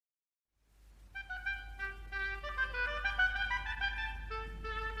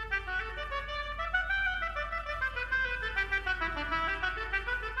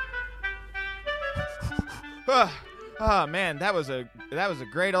Oh man, that was a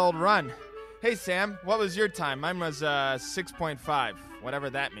great old run. Hey Sam, what was your time? Mine was 6.5, whatever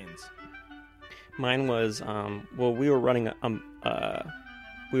that means. Mine was we were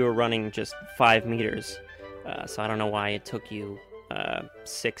running just 5 meters, so I don't know why it took you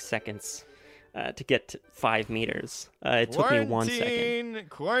 6 seconds to get to 5 meters. It took me 1 second.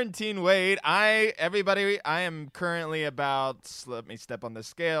 Quarantine weight. I am currently about, let me step on the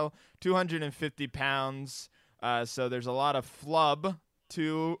scale, 250 pounds. So there's a lot of flub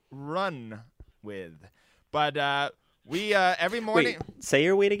to run with. But we every morning. Wait, say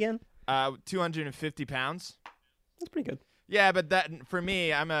your weight again. 250 pounds. That's pretty good. Yeah, but that for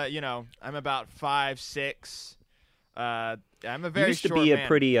me, I'm about 5'6". I'm a very you used short to be man. a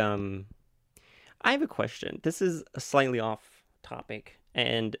pretty I have a question. This is a slightly off topic.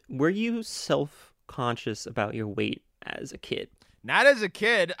 And were you self-conscious about your weight as a kid? Not as a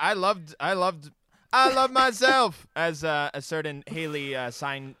kid. I loved myself, as a certain Haley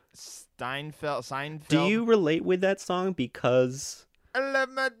Seinfeld. Do you relate with that song because I love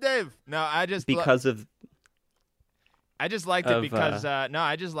my Dave. No, I just because of I just liked it because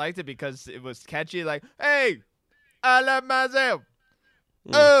I just liked it because it was catchy. Like, hey, I love myself.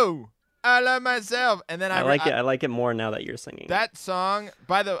 Oh, I love myself. And then I like it more now that you're singing that song.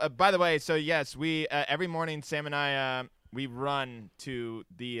 By the way, so yes, we every morning Sam and I we run to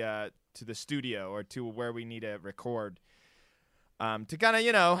the studio or to where we need to record to kind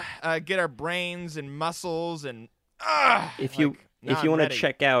of get our brains and muscles and if you want to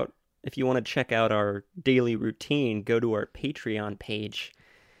check out our daily routine, go to our Patreon page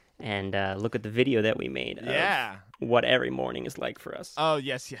and look at the video that we made of what every morning is like for us. Oh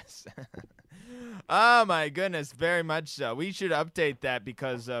yes Oh my goodness, very much so. We should update that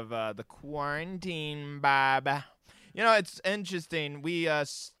because of the quarantine, Bob. It's interesting. We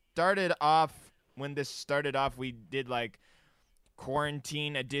started off, when this started off, we did like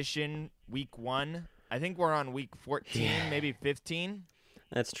quarantine edition week 1. I think we're on week 14, maybe 15.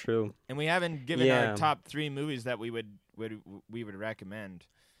 That's true. And we haven't given our top 3 movies that we would recommend.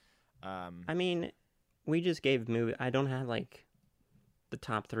 I mean, we just gave movie. I don't have like the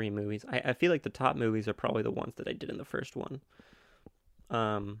top 3 movies. I feel like the top movies are probably the ones that I did in the first one.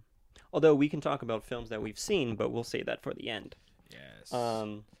 Although we can talk about films that we've seen, but we'll say that for the end. Yes.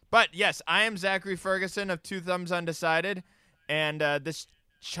 But yes, I am Zachary Ferguson of Two Thumbs Undecided, and this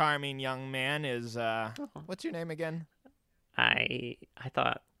charming young man is what's your name again? I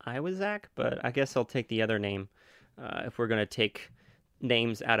thought I was Zach, but I guess I'll take the other name. If we're gonna take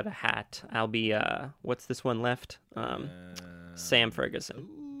names out of a hat, I'll be what's this one left? Sam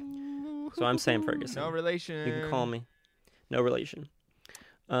Ferguson. So I'm Sam Ferguson. No relation. You can call me. No relation.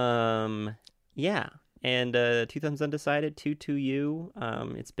 Yeah. And Two Thumbs Undecided, 2-2-U.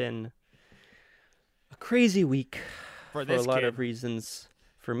 It's been a crazy week for a lot of reasons.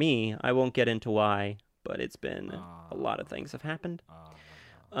 For me, I won't get into why, but it's been a lot of things have happened.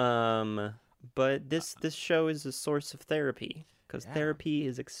 But this show is a source of therapy because therapy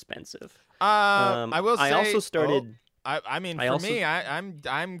is expensive. I will say. I also started.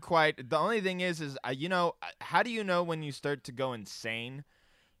 I'm quite. The only thing is how do you know when you start to go insane?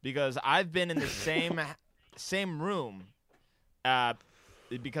 Because I've been in the same room.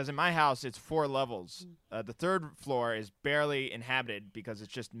 Because in my house it's 4 levels. The 3rd floor is barely inhabited because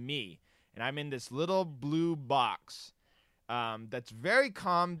it's just me, and I'm in this little blue box. That's very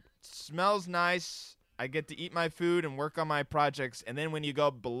calm, smells nice. I get to eat my food and work on my projects, and then when you go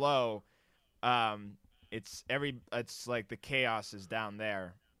below, it's like the chaos is down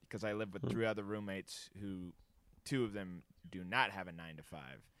there because I live with 3 other roommates who 2 of them do not have a 9 to 5,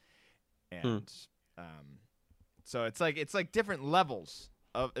 and so it's like different levels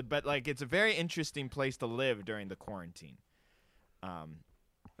of, but like it's a very interesting place to live during the quarantine.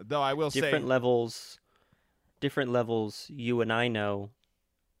 Though I will say different levels. You and I know,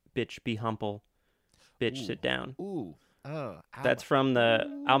 bitch, be humble, bitch, sit down. Ooh. Oh, that's from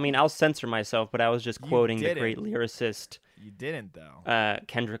the. I mean, I'll censor myself, but I was just quoting the great lyricist. You didn't though.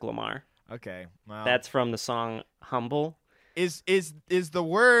 Kendrick Lamar. Okay, well, that's from the song "Humble." Is the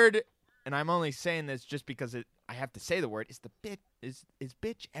word? And I'm only saying this just because I have to say the word. Is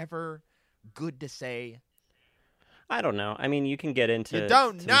bitch ever good to say? I don't know. I mean, you can get into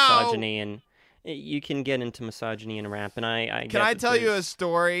misogyny and you can get into misogyny and rap, and I can I tell you a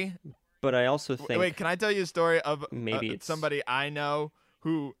story? But I also think... Wait, can I tell you a story of maybe somebody I know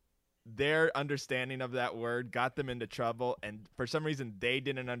who their understanding of that word got them into trouble, and for some reason they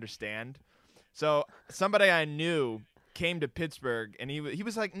didn't understand. So somebody I knew came to Pittsburgh, and he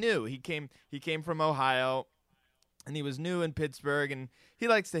was like new. He came from Ohio, and he was new in Pittsburgh, and he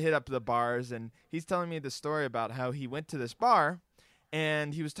likes to hit up the bars, and he's telling me the story about how he went to this bar,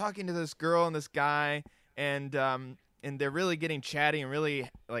 and he was talking to this girl and this guy, and they're really getting chatty and really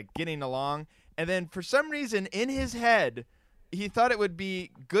like getting along, and then for some reason in his head, he thought it would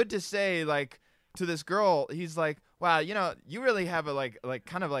be good to say like to this girl, he's like, wow, you really have a like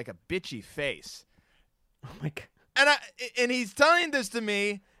kind of like a bitchy face. Oh my God. And he's telling this to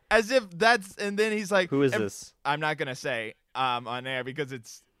me as if that's, and then he's like, who is this? I'm not gonna say on air because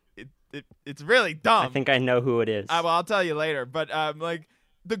it's really dumb. I think I know who it is. Well, I'll tell you later. But like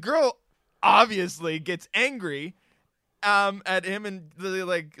the girl obviously gets angry at him, and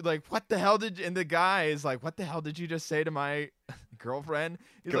like what the hell and the guy is like, what the hell did you just say to my girlfriend?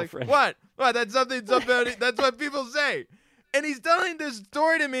 He's like, what? That's something that's what people say. And he's telling this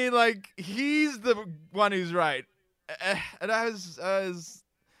story to me like he's the one who's right. And I was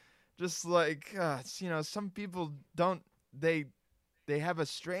just like, some people don't, they have a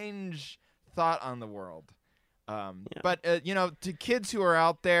strange thought on the world. But, to kids who are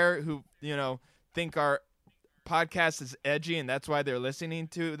out there who, think our podcast is edgy and that's why they're listening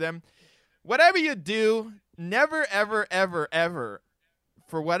to them, whatever you do, never, ever, ever, ever,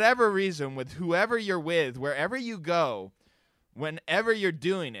 for whatever reason, with whoever you're with, wherever you go, whenever you're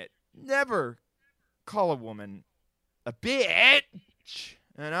doing it, never call a woman a bitch.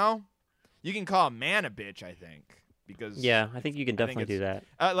 You can call a man a bitch, I think, because I think you can definitely do that.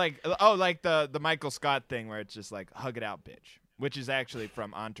 Like the Michael Scott thing where it's just like hug it out, bitch, which is actually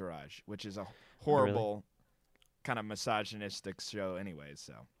from Entourage, which is a horrible kind of misogynistic show, anyways.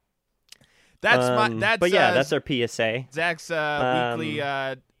 So that's that's our PSA. Zach's weekly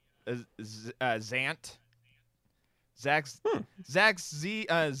Zant. Zach's Zekely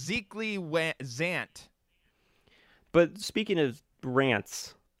Zant. But speaking of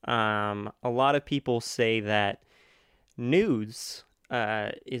rants, a lot of people say that news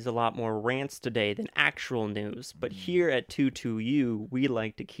is a lot more rants today than actual news. But here at 22U, we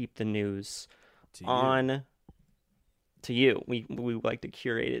like to keep the news to you. We like to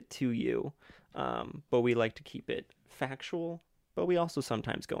curate it to you, but we like to keep it factual. But we also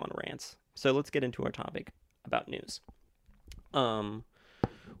sometimes go on rants. So let's get into our topic about news.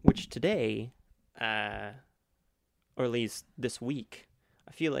 Which today, or at least this week,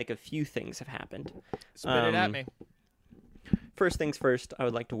 I feel like a few things have happened. Spit it at me. First things first, I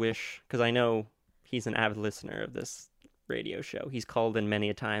would like to wish, because I know he's an avid listener of this radio show. He's called in many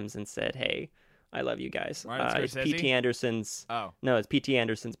a times and said, hey, I love you guys. It's P.T. Anderson's. Oh. No, it's P.T.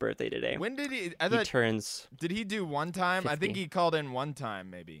 Anderson's birthday today. When did he? He turns. Did he do one time? 50. I think he called in one time,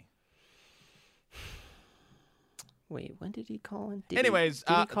 maybe. Wait, when did he call in? Did he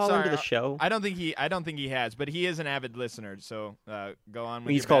call into the show? I don't think he has, but he is an avid listener. So go on.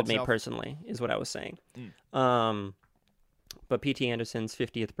 With He's your called bad me self. personally, is what I was saying. But P.T. Anderson's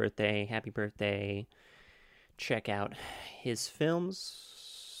 50th birthday. Happy birthday! Check out his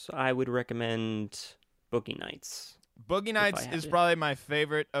films. I would recommend Boogie Nights. Boogie Nights is probably my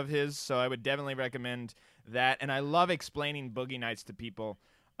favorite of his, so I would definitely recommend that. And I love explaining Boogie Nights to people.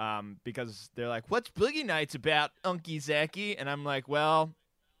 Because they're like, what's Boogie Nights about, Unky Zachy? And I'm like, well,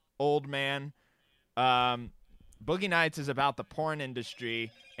 old man, Boogie Nights is about the porn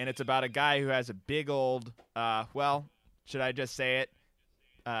industry, and it's about a guy who has a big old, should I just say it?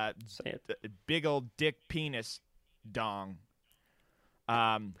 Say it. Big old dick penis dong.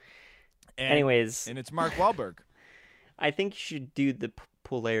 Anyways. And it's Mark Wahlberg. I think you should do the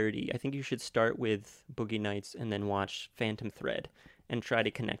polarity. I think you should start with Boogie Nights and then watch Phantom Thread. And try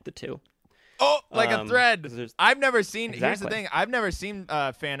to connect the two. Oh, like a thread. I've never seen. Exactly. Here's the thing. I've never seen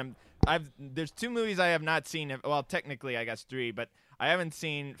Phantom. There's two movies I have not seen. Well, technically, I guess three, but I haven't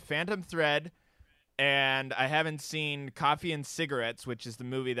seen Phantom Thread, and I haven't seen Coffee and Cigarettes, which is the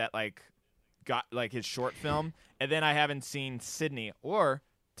movie that got his short film, and then I haven't seen Sydney or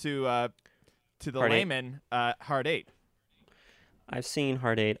to the Hard layman, Hard Eight. I've seen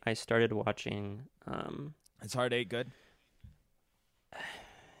Hard Eight. I started watching. Is Hard Eight good?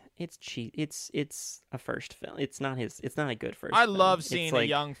 It's cheap. It's a first film. It's not a good first. I film. love seeing a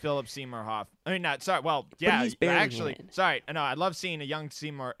young Philip Seymour Hoffman. I mean, not sorry. Well, yeah, but he's barely actually, in it. sorry. No, I love seeing a young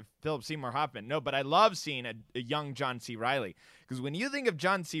Philip Seymour Hoffman. No, but I love seeing a young John C. Reilly, because when you think of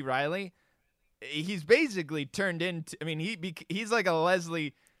John C. Reilly, he's basically turned into. I mean, he's like a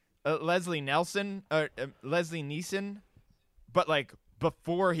Leslie Nelson or Leslie Neeson, but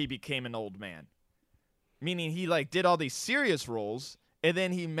before he became an old man. Meaning he did all these serious roles. And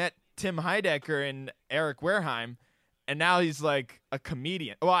then he met Tim Heidecker and Eric Wareheim, and now he's like a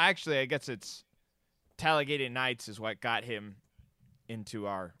comedian. Well, actually, I guess it's Talladega Nights is what got him into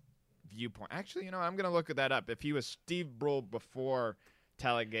our viewpoint. Actually, I'm gonna look that up. If he was Steve Brule before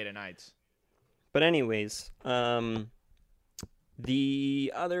Talladega Nights. But anyways, the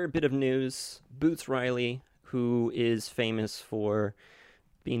other bit of news: Boots Riley, who is famous for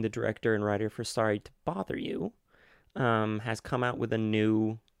being the director and writer for Sorry to Bother You, has come out with a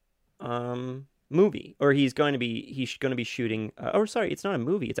new movie, or he's going to be shooting. Sorry, it's not a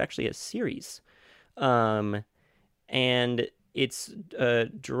movie; it's actually a series, and it's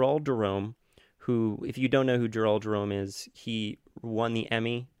Gerald Jerome, who, if you don't know who Gerald Jerome is, he won the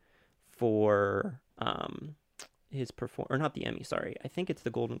Emmy for his or not the Emmy, sorry, I think it's the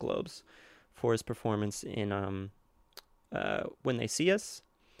Golden Globes for his performance in When They See Us,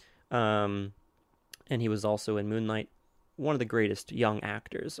 and he was also in Moonlight, one of the greatest young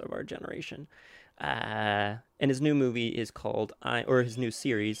actors of our generation. And his new movie is called his new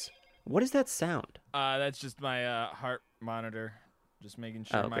series. What is that sound? That's just my heart monitor, just making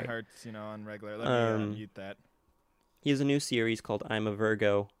sure my heart's on regular. Let me mute that. He has a new series called I'm a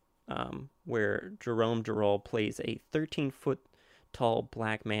Virgo, where Jerome Durrell plays a 13-foot tall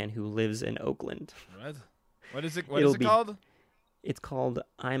black man who lives in Oakland. What? What is it? What is it called? It's called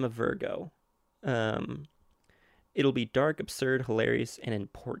I'm a Virgo. It'll be dark, absurd, hilarious, and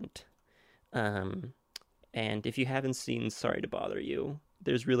important. And if you haven't seen Sorry to Bother You,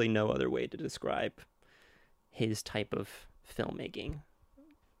 there's really no other way to describe his type of filmmaking.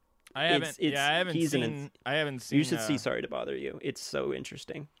 I haven't seen. You should see Sorry to Bother You. It's so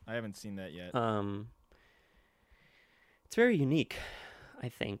interesting. I haven't seen that yet. It's very unique, I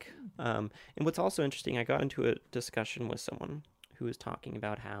think. And what's also interesting, I got into a discussion with someone who was talking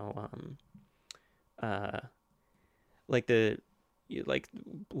about how,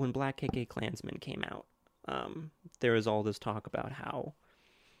 when Black KK Klansman came out, there was all this talk about how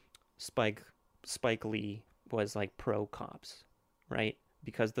Spike Lee was like pro cops, right?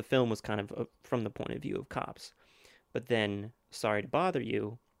 Because the film was kind of from the point of view of cops. But then Sorry to Bother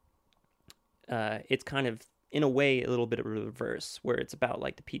You, it's kind of, in a way, a little bit of a reverse, where it's about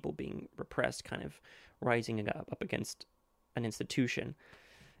like the people being repressed, kind of rising up against an institution.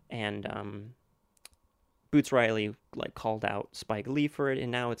 And Boots Riley like called out Spike Lee for it,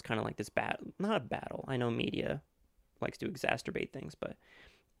 and now it's kind of like this not a battle. I know media likes to exacerbate things, but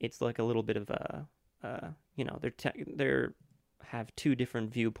it's like a little bit of a they're have two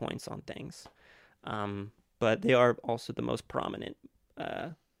different viewpoints on things, but they are also the most prominent,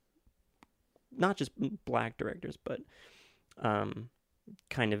 not just black directors, but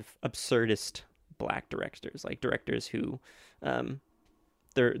kind of absurdist black directors, like directors who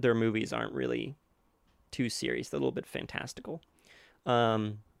their movies aren't really too serious, they're a little bit fantastical.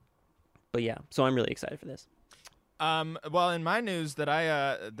 But yeah, so I'm really excited for this. Well, in my news that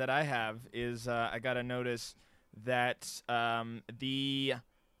I have is I got a notice that the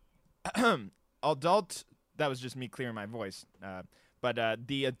adult, that was just me clearing my voice, but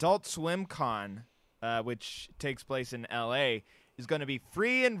the Adult Swim Con, which takes place in LA, is going to be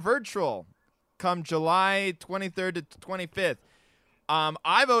free and virtual come July 23rd to 25th.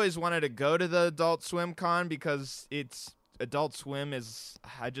 I've always wanted to go to the Adult Swim Con because Adult Swim is,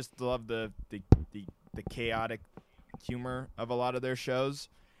 I just love the chaotic humor of a lot of their shows,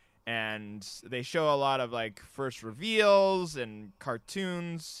 and they show a lot of like first reveals and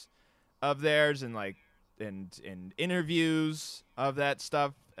cartoons of theirs and like and interviews of that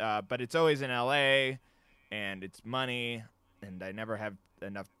stuff, but it's always in LA and it's money, and I never have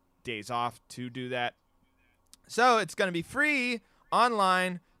enough days off to do that. So it's going to be free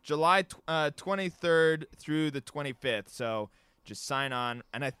online July 23rd through the 25th. So just sign on.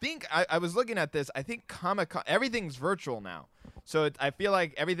 And I think I was looking at this. I think Comic-Con, everything's virtual now. So I feel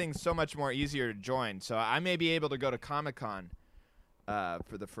like everything's so much more easier to join. So I may be able to go to Comic-Con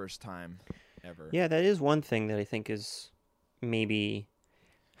for the first time ever. Yeah, that is one thing that I think is maybe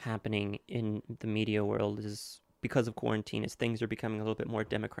happening in the media world, is because of quarantine, is things are becoming a little bit more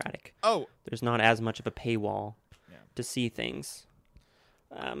democratic. Oh. There's not as much of a paywall to see things.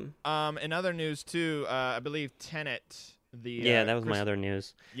 In other news too, I believe Tenet. That was my other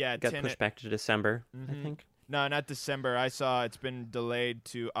news. Yeah, got pushed back to December, I think. No, not December. I saw it's been delayed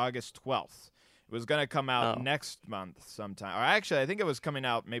to August 12th. It was gonna come out next month sometime. Or actually, I think it was coming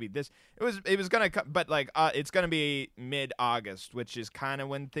out maybe this. It was gonna come, but like it's gonna be mid-August, which is kind of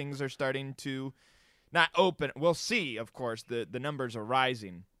when things are starting to not open. We'll see. Of course, the numbers are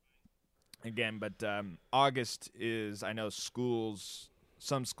rising again, but August is. I know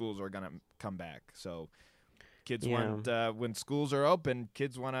some schools are gonna come back, so. Kids want, when schools are open,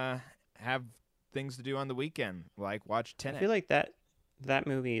 kids want to have things to do on the weekend, like watch Tenet. I feel like that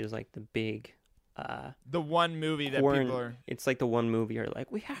movie is like the big The one movie that porn. people are It's like the one movie are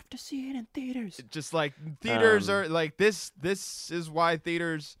like, we have to see it in theaters. just like theaters are like this. This is why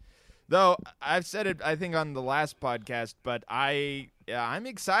theaters. Though I've said it, I think on the last podcast, but I'm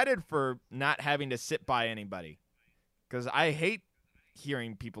excited for not having to sit by anybody because I hate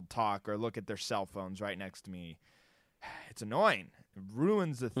hearing people talk or look at their cell phones right next to me. It's annoying. It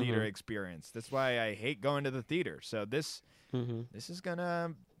ruins the theater experience. That's why I hate going to the theater. So this is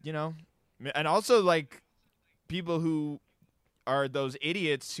gonna, and also like people who are those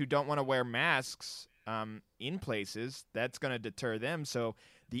idiots who don't want to wear masks in places. That's gonna deter them. So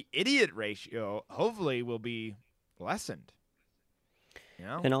the idiot ratio hopefully will be lessened.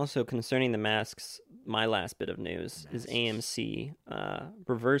 And also concerning the masks, my last bit of news is AMC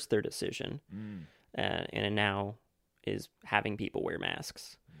reversed their decision and now is having people wear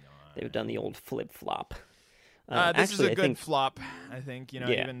masks. Nice. They've done the old flip-flop. This is a good flop, I think,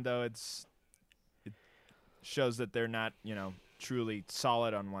 even though it shows that they're not, truly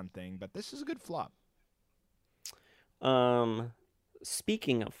solid on one thing, but this is a good flop.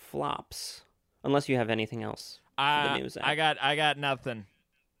 Speaking of flops, unless you have anything else for the news. I got nothing.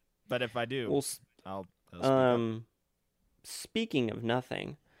 But if I do, I'll speak up. Speaking of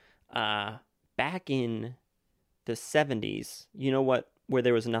nothing, back in the 70s, you know what? Where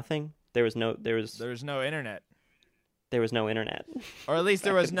there was nothing, there was no internet. There was no internet, or at least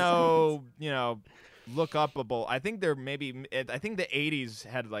there was no, look upable. I think the 80s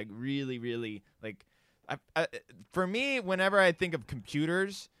had like really, really like. For me, whenever I think of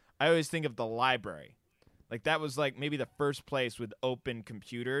computers, I always think of the library. Like that was like maybe the first place with open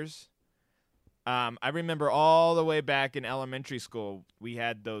computers. I remember all the way back in elementary school, we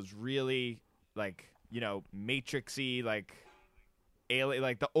had those really like, matrixy, like alien,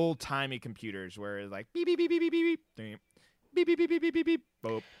 like the old timey computers where it's like beep beep beep beep beep beep beep beep beep beep beep beep beep beep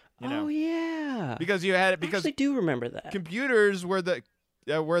boop. Oh yeah. Because you had it. Because I actually do remember that. Computers were the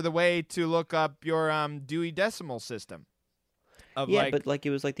way to look up your Dewey Decimal System. But like it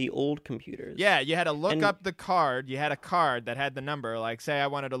was like the old computers. Yeah, you had to look up the card. You had a card that had the number. Like, say I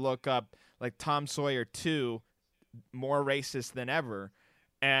wanted to look up like Tom Sawyer 2, more racist than ever,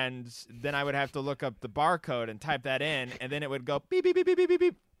 and then I would have to look up the barcode and type that in, and then it would go beep beep beep beep beep beep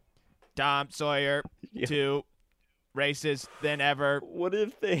beep. Tom Sawyer 2, racist than ever. What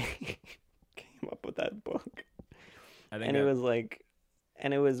if they came up with that book? It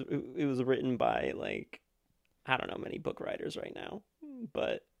was written by like, I don't know many book writers right now,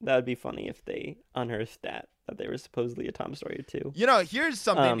 but that would be funny if they unearthed that they were supposedly a Tom Sawyer 2. Here's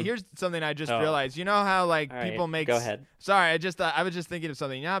something I just realized. You know how like people make. Go ahead. Sorry, I was just thinking of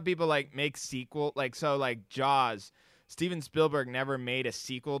something. You know how people like make sequel, like Jaws. Steven Spielberg never made a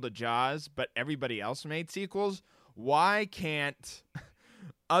sequel to Jaws, but everybody else made sequels. Why can't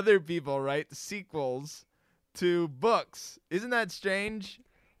other people write sequels to books? Isn't that strange?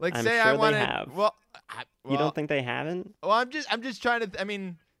 Like, I'm say sure I wanted. They have. Well, you don't think they haven't? Well, I'm just trying to. I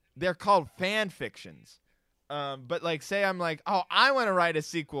mean, they're called fan fictions. But like, say I'm like, oh, I want to write a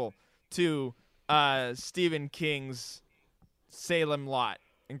sequel to Stephen King's Salem Lot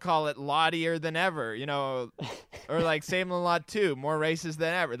and call it Lottier Than Ever, or like Salem Lot 2, more racist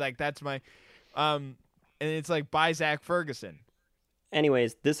than ever. Like that's my, and it's like by Zach Ferguson.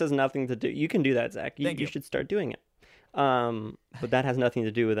 Anyways, this has nothing to do. You can do that, Zach. You should start doing it. But that has nothing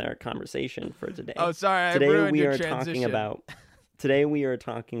to do with our conversation for today. Oh, sorry. Today we are talking about. Today we are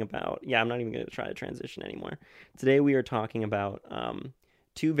talking about. Yeah, I'm not even going to try to transition anymore. Today we are talking about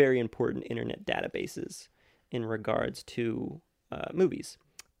two very important internet databases in regards to movies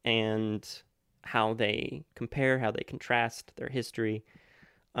and how they compare, how they contrast their history.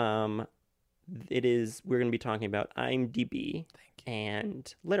 We're going to be talking about IMDb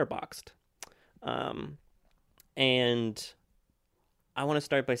and Letterboxd. And I want to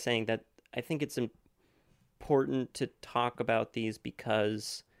start by saying that I think it's important to talk about these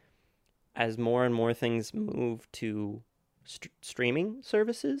because as more and more things move to streaming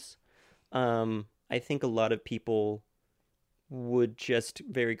services, I think a lot of people would just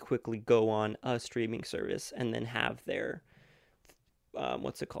very quickly go on a streaming service and then have their,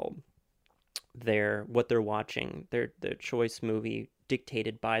 what they're watching, their choice movie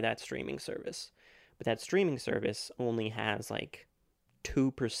dictated by that streaming service. But that streaming service only has like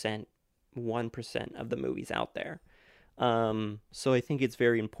 2%, 1% of the movies out there. So I think it's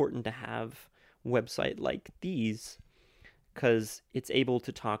very important to have a website like these because it's able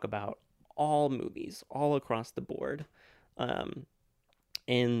to talk about all movies all across the board.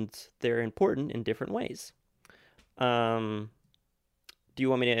 And they're important in different ways. Do you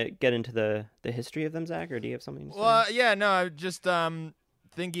want me to get into the history of them, Zach, or do you have something to say? Well, yeah, no, just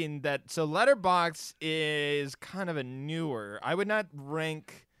thinking that so Letterboxd is kind of a newer. I would not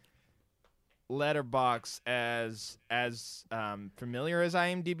rank Letterboxd as familiar as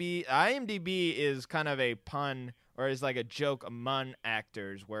IMDb. IMDb is kind of a pun or is like a joke among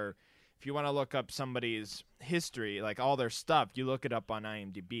actors where if you want to look up somebody's history, like all their stuff, you look it up on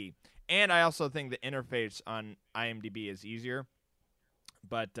IMDb. And I also think the interface on IMDb is easier.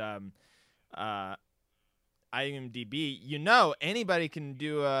 But IMDb, anybody can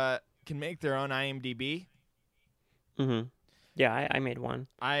make their own IMDb. Mm-hmm. Yeah, I made one.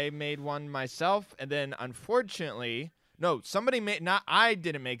 I made one myself, and then unfortunately, no, somebody made. Not I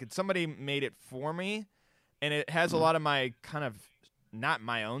didn't make it. Somebody made it for me, and it has a lot of my kind of not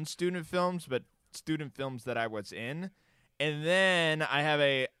my own student films, but student films that I was in. And then I have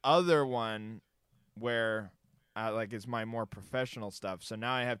a other one where like it's my more professional stuff. So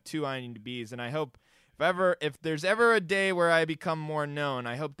now I have two IMDb's, and I hope if there's ever a day where I become more known,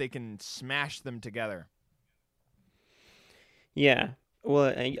 I hope they can smash them together. Yeah. Well,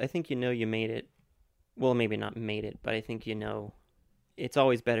 I think you made it. Well, maybe not made it, but I think it's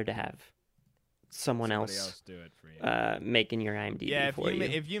always better to have somebody else do it for you. Making your IMDb for you.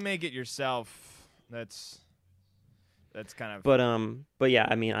 If you make it yourself, that's kind of. But yeah,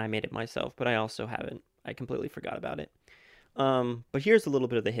 I mean, I made it myself, but I also haven't. I completely forgot about it. But here's a little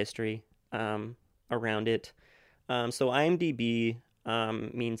bit of the history around it. So IMDb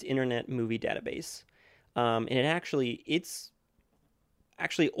means Internet Movie Database, and it's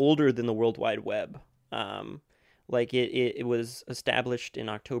actually older than the World Wide Web. It was established in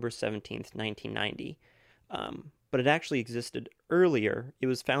October 17th, 1990. But it actually existed earlier. It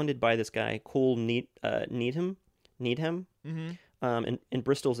was founded by this guy, Cole Needham, in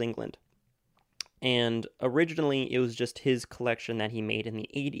Bristol's England. And originally, it was just his collection that he made in the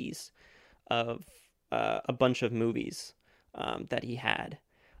 80s of a bunch of movies that he had.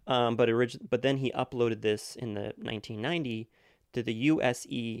 But then he uploaded this in the 1990 to the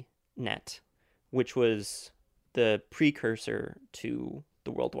USE Net, which was the precursor to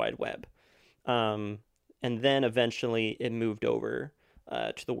the World Wide Web. And then eventually it moved over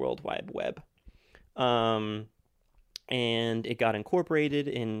to the World Wide Web. And it got incorporated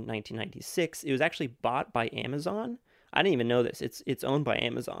in 1996. It was actually bought by Amazon. I didn't even know this. It's owned by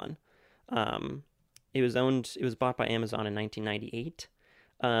Amazon. It was bought by Amazon in 1998.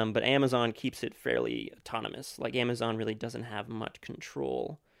 But Amazon keeps it fairly autonomous. Like Amazon really doesn't have much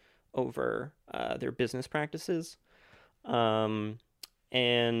control over their business practices. And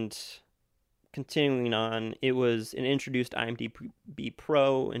continuing on, it introduced IMDb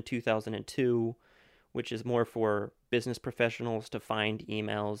Pro in 2002, which is more for business professionals to find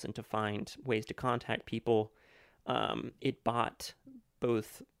emails and to find ways to contact people. It bought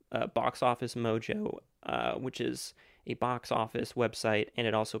both Box Office Mojo, which is a box office website, and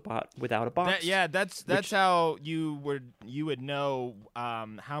it also bought Without a Box. That's how you would know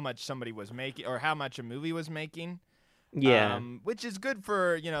how much somebody was making or how much a movie was making. Yeah, which is good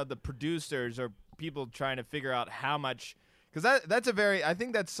for the producers or people trying to figure out how much, because I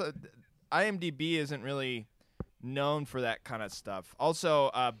think that's IMDb isn't really known for that kind of stuff. Also,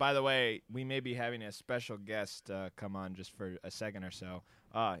 by the way, we may be having a special guest come on just for a second or so.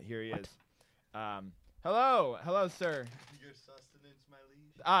 Here he is. Hello, sir. Your sustenance, my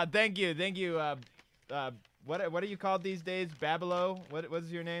liege. Thank you. What are you called these days? Babilo? What's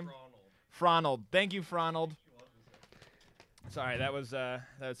your name? Fronald. Thank you, Fronald. Sorry, that's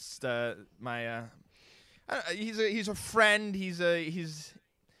my. He's a friend. He's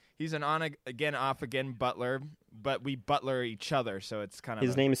an on again, off again butler, but we butler each other, so it's kind of.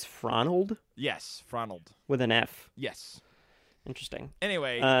 His name is Fronald? Yes, Fronald. With an F. Yes. Interesting.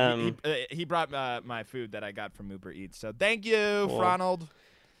 Anyway, he brought my food that I got from Uber Eats, so thank you, cool. Fronald.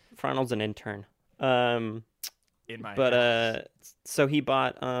 Fronald's an intern. In my house. So they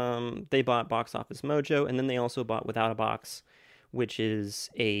bought Box Office Mojo, and then they also bought Without a Box, which is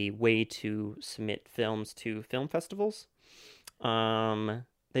a way to submit films to film festivals.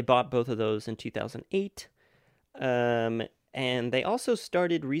 They bought both of those in 2008. And they also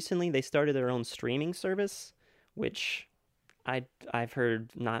started their own streaming service, which I've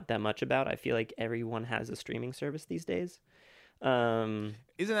heard not that much about. I feel like everyone has a streaming service these days. Isn't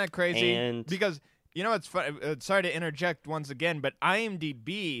that crazy? Because, it's fun. Sorry to interject once again, but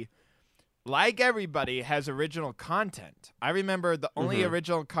IMDb, like everybody, has original content. I remember the only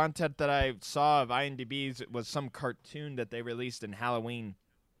original content that I saw of IMDb's was some cartoon that they released in Halloween.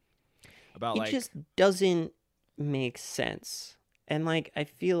 It just doesn't make sense. And like I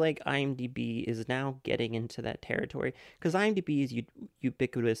feel like IMDb is now getting into that territory because IMDb is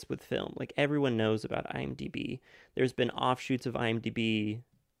ubiquitous with film. Like everyone knows about IMDb. There's been offshoots of IMDb.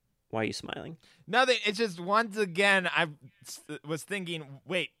 Why are you smiling? Nothing. It's just once again I was thinking,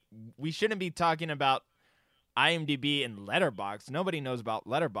 wait, we shouldn't be talking about IMDb and Letterboxd. Nobody knows about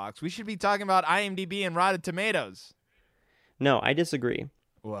Letterboxd. We should be talking about IMDb and Rotten Tomatoes. No, I disagree.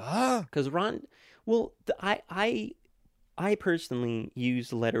 What? Because I personally use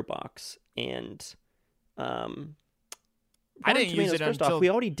Letterboxd and I didn't use it until we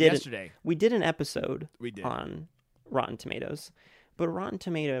already did yesterday. We did an episode We did. on Rotten Tomatoes, but Rotten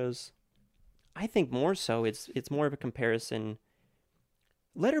Tomatoes, I think more so it's more of a comparison.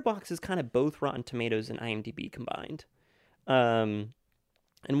 Letterboxd is kind of both Rotten Tomatoes and IMDb combined, and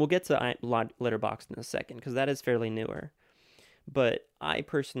we'll get to Letterboxd in a second because that is fairly newer. But I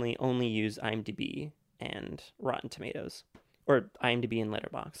personally only use IMDb and Rotten Tomatoes, or IMDb and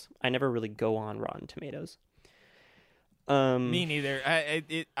Letterboxd. I never really go on Rotten Tomatoes. Me neither.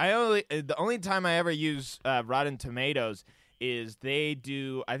 The only time I ever use Rotten Tomatoes is they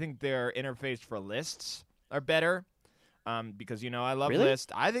do. I think their interface for lists are better, because I love Really?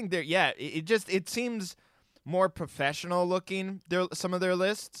 lists. I think it seems more professional looking. Some of their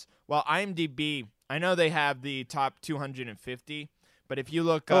lists. While IMDb, I know they have the top 250, but if you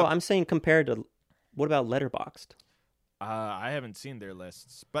look up, I'm saying compared to, what about Letterboxd? I haven't seen their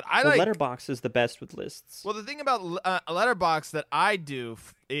lists, but Letterboxd is the best with lists. Well, the thing about Letterboxd that I do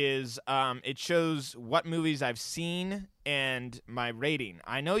is it shows what movies I've seen and my rating.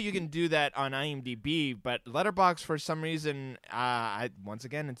 I know you can do that on IMDb, but Letterboxd for some reason, once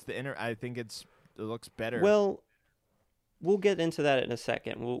again, it's I think it looks better. Well, we'll get into that in a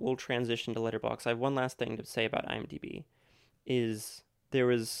second. We'll transition to Letterboxd. I have one last thing to say about IMDb. Is there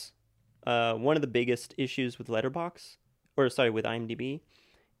was one of the biggest issues with with IMDb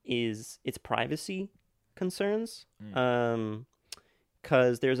is its privacy concerns.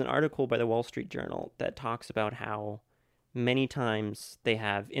 Because there's an article by the Wall Street Journal that talks about how many times they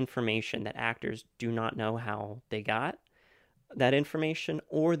have information that actors do not know how they got that information,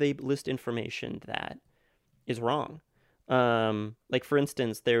 or they list information that is wrong. Like, for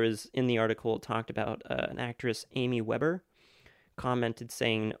instance, there is, in the article, it talked about an actress, Amy Weber, commented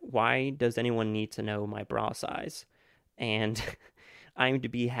saying, "Why does anyone need to know my bra size?" And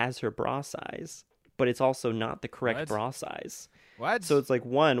IMDb has her bra size, but it's also not the correct What? bra size. What? So it's like,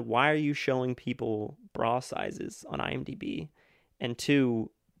 one, why are you showing people bra sizes on IMDb? And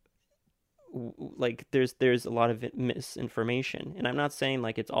two, like there's a lot of misinformation. And I'm not saying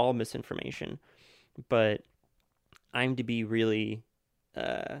like it's all misinformation, but IMDb really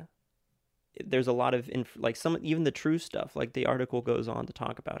there's a lot of like some, even the true stuff. Like the article goes on to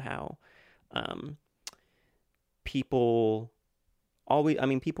talk about how people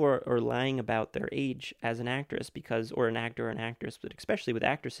are lying about their age as an actress or an actor or an actress, but especially with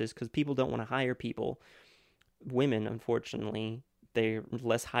actresses, because people don't want to hire women, unfortunately. They're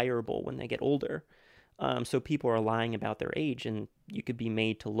less hireable when they get older. So people are lying about their age, and you could be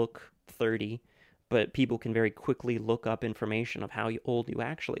made to look 30, but people can very quickly look up information of how old you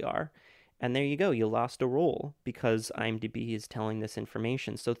actually are. And there you go, you lost a role because IMDb is telling this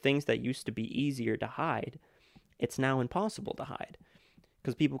information. So things that used to be easier to hide, it's now impossible to hide.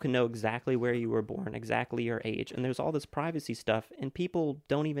 Because people can know exactly where you were born, exactly your age, and there's all this privacy stuff, and people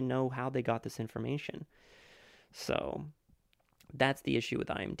don't even know how they got this information. So that's the issue with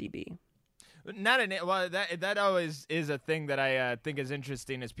IMDb. That always is a thing that I think is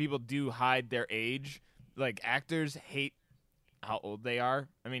interesting, is people do hide their age. Like, actors hate how old they are.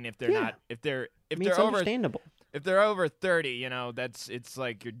 I mean, if they're not, if they're it's over, understandable. if they're over 30, it's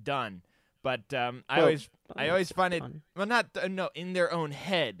like you're done. But I always find it, well, in their own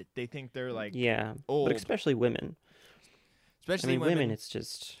head, they think they're like old. But especially women. Especially women, it's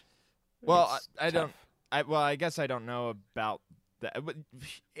just. Well, it's I don't. tough. I guess I don't know about that. But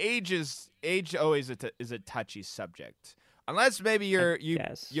age always is a touchy subject, unless maybe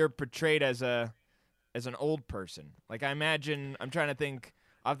you're portrayed as an old person. Like, I imagine, I'm trying to think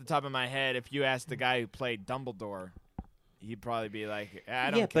off the top of my head, if you asked the guy who played Dumbledore, he'd probably be like, I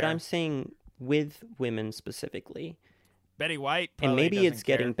don't care. But I'm saying with women specifically. Betty White and probably maybe it's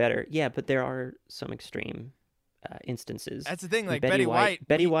getting care. better. Yeah, but there are some extreme instances. That's the thing. Like, Betty White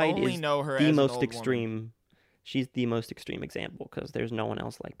only is know her the as most an old extreme. Woman. She's the most extreme example because there's no one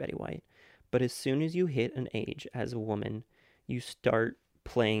else like Betty White. But as soon as you hit an age as a woman, you start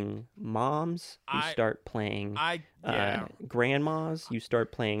playing moms. You start playing grandmas. You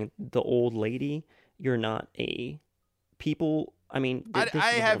start playing the old lady. You're not a... People I mean, I this is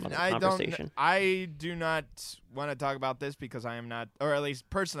a whole other conversation. I do not want to talk about this because I am not, or at least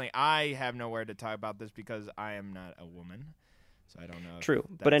personally, I have nowhere to talk about this because I am not a woman. So I don't know. True.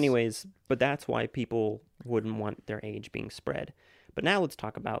 But anyways, that's why people wouldn't want their age being spread. But now let's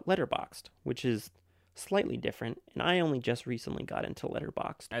talk about Letterboxd, which is slightly different. And I only just recently got into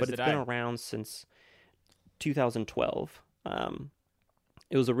Letterboxd, but it's been around since 2012.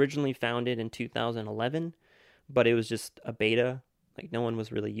 It was originally founded in 2011, but it was just a beta. Like, no one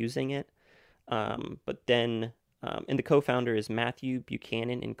was really using it. But then, and the co-founder is Matthew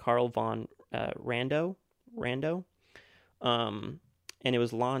Buchanan and Carl von Rando. And it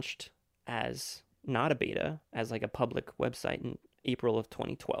was launched as not a beta, as like a public website in April of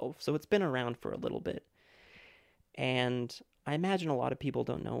 2012. So it's been around for a little bit. And I imagine a lot of people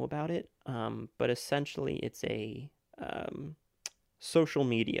don't know about it, but essentially it's a social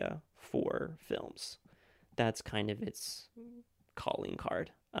media for films. That's kind of its calling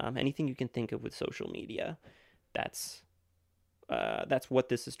card. Anything you can think of with social media, that's what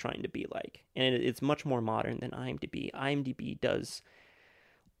this is trying to be like. And it's much more modern than IMDb. IMDb does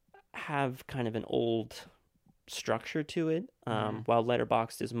have kind of an old structure to it, while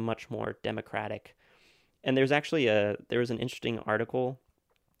Letterboxd is much more democratic. And there's actually there was an interesting article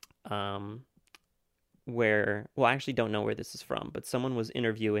where, well, I actually don't know where this is from, but someone was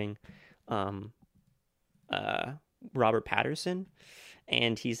interviewing Robert Patterson,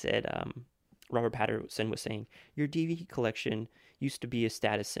 and he said, Robert Patterson was saying, your DVD collection used to be a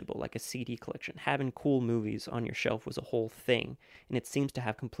status symbol, like a CD collection. Having cool movies on your shelf was a whole thing, and it seems to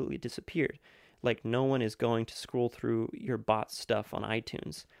have completely disappeared. Like, no one is going to scroll through your bought stuff on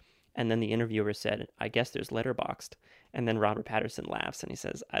iTunes. And then the interviewer said, I guess there's Letterboxd. And then Robert Patterson laughs and he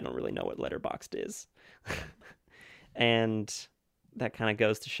says, I don't really know what Letterboxd is. And that kind of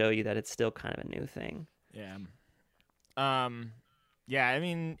goes to show you that it's still kind of a new thing. Yeah. Yeah, I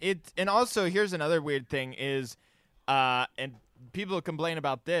mean, and also here's another weird thing is, and people complain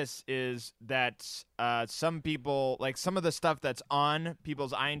about this, is that some people, like some of the stuff that's on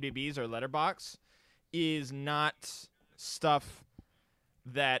people's IMDb's or Letterboxd is not stuff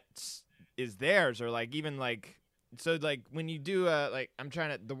that is theirs, or like even like, so like when you do like,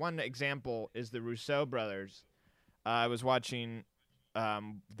 the one example is the Rousseau brothers. I was watching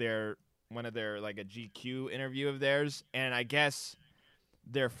one of their like a GQ interview of theirs, and I guess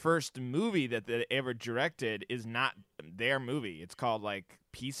their first movie that they ever directed is not their movie. It's called like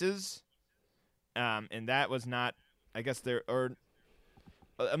Pieces, and that was not, I guess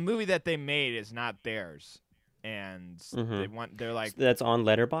a movie that they made is not theirs. And they're like, so that's on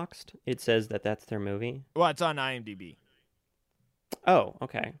Letterboxd. It says that that's their movie. Well, it's on IMDb. Oh,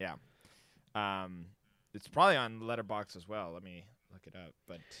 okay. Yeah. It's probably on Letterboxd as well. Let me look it up.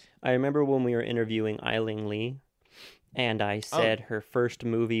 But I remember when we were interviewing Eileen Lee, and I said her first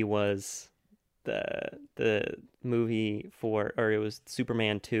movie was the movie or it was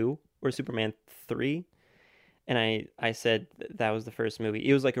Superman 2 or Superman 3. And I said that was the first movie.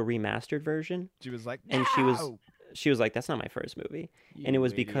 It was like a remastered version. She was like, no! And she was like, that's not my first movie. And it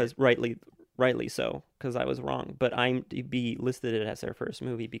was because rightly so, because I was wrong. But IMDb listed it as their first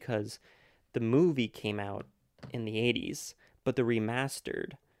movie because the movie came out in the 80s, but the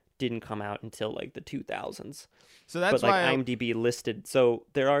remastered didn't come out until like the 2000s. So that's why IMDb listed. So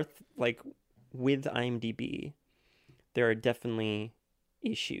there are like with IMDb, there are definitely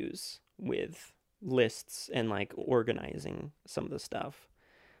issues with lists and like organizing some of the stuff.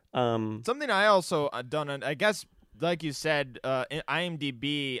 Something I also don't, I guess, like you said,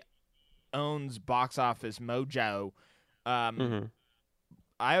 IMDb owns Box Office Mojo. I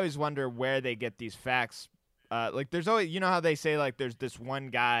always wonder where they get these facts. Like there's always, you know how they say like there's this one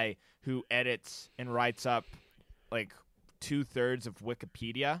guy who edits and writes up like 2/3 of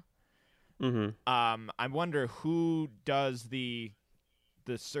Wikipedia. I wonder who does the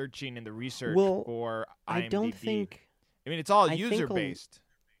searching and the research for IMDb. I don't think. I mean, it's all user based.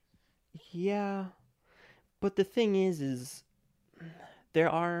 Yeah, but the thing is there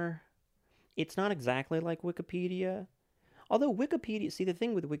are. It's not exactly like Wikipedia. Although Wikipedia, see, the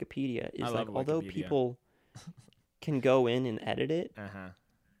thing with Wikipedia is like, although people can go in and edit it,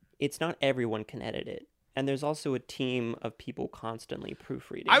 it's not everyone can edit it. And there's also a team of people constantly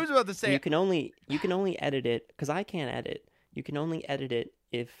proofreading. I was about to say you can only edit it because I can't edit. You can only edit it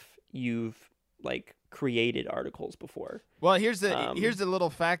if you've like created articles before. Well, here's the little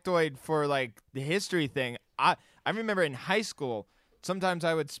factoid for like the history thing. I remember in high school, sometimes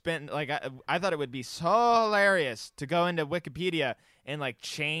I would spend like I thought it would be so hilarious to go into Wikipedia and like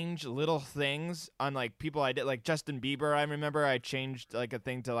change little things on like people I did, like Justin Bieber. I remember I changed like a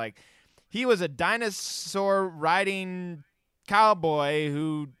thing to like he was a dinosaur riding cowboy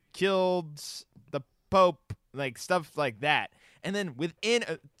who killed the Pope, like stuff like that. And then within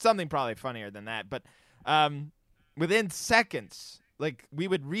something probably funnier than that, but within seconds, like we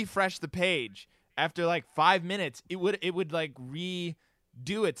would refresh the page after like 5 minutes, it would like redo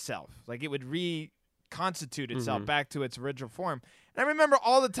itself, like it would reconstitute itself back to its original form. And I remember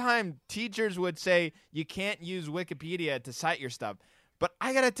all the time teachers would say you can't use Wikipedia to cite your stuff. But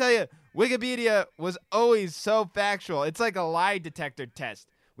I got to tell you, Wikipedia was always so factual. It's like a lie detector test.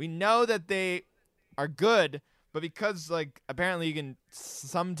 We know that they are good, but because like apparently you can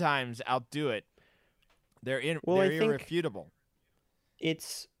sometimes outdo it, they're irrefutable.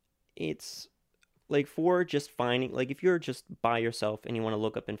 It's like for just finding, like if you're just by yourself and you want to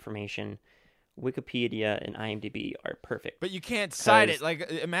look up information, Wikipedia and IMDb are perfect. But you can't cite it.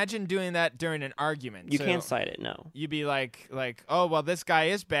 Like, imagine doing that during an argument. You can't cite it, no. You'd be like, oh, well, this guy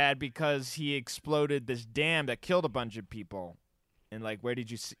is bad because he exploded this dam that killed a bunch of people. And, like, where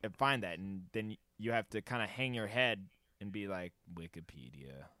did you find that? And then you have to kind of hang your head and be like,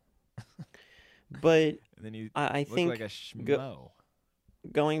 Wikipedia. But and then you I look think like a schmo.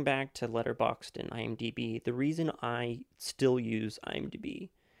 Going back to Letterboxd and IMDb, the reason I still use IMDb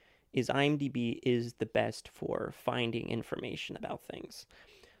is the best for finding information about things.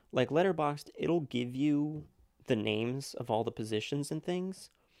 Like Letterboxd, it'll give you the names of all the positions and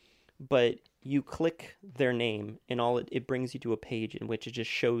things, but you click their name and it brings you to a page in which it just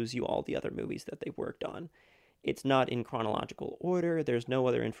shows you all the other movies that they worked on. It's not in chronological order. There's no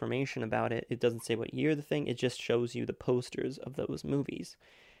other information about it. It doesn't say what year the thing. It just shows you the posters of those movies.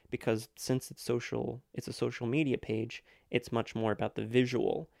 Because since it's a social media page, it's much more about the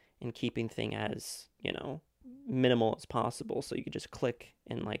visual and keeping thing as, minimal as possible. So you can just click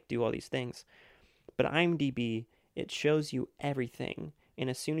and like do all these things. But IMDb, it shows you everything. And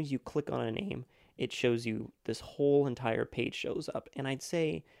as soon as you click on a name, it shows you this whole entire page shows up. And I'd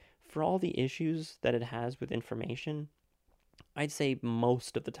say for all the issues that it has with information, I'd say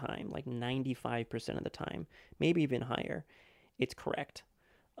most of the time, like 95% of the time, maybe even higher, it's correct.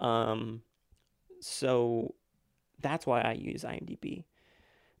 So that's why I use IMDb.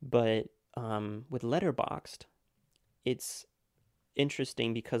 But with Letterboxd, it's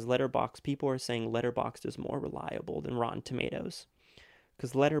interesting because people are saying Letterboxd is more reliable than Rotten Tomatoes.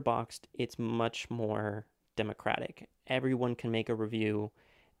 Because Letterboxd, it's much more democratic. Everyone can make a review.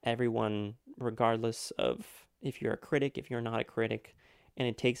 Everyone, regardless of if you're a critic, if you're not a critic, and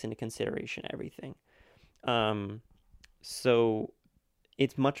it takes into consideration everything. So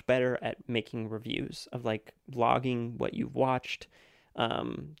it's much better at making reviews of like vlogging what you've watched,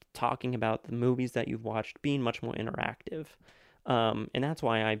 talking about the movies that you've watched, being much more interactive. And that's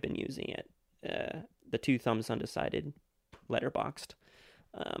why I've been using it. The 2 thumbs undecided Letterboxd.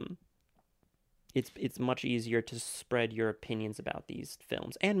 It's much easier to spread your opinions about these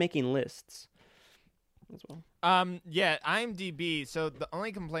films and making lists as well. Yeah, IMDb. So the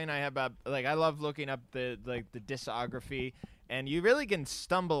only complaint I have about, like, I love looking up the discography, and you really can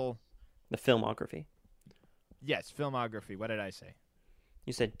stumble. The filmography. Yes, filmography. What did I say?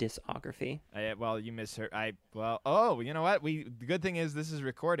 You said discography. Well, you misheard. You know what? The good thing is this is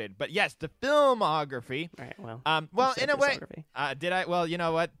recorded. But yes, the filmography. All right, well, in a way, did I? Well, you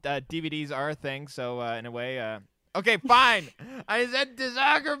know what? DVDs are a thing, so in a way, okay, fine. I said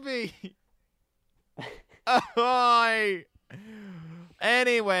discography.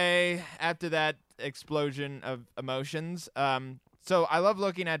 Anyway, after that explosion of emotions, so I love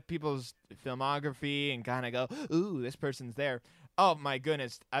looking at people's filmography and kind of go, ooh, this person's there. Oh, my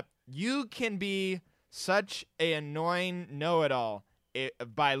goodness. You can be such an annoying know-it-all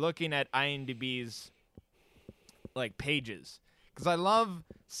by looking at IMDb's, like, pages. Because I love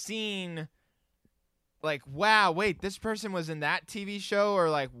seeing, like, wow, wait, this person was in that TV show? Or,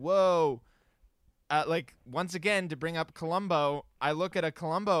 like, whoa. Like, once again, to bring up Columbo, I look at a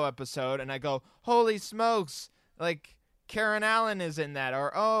Columbo episode and I go, holy smokes, like, Karen Allen is in that.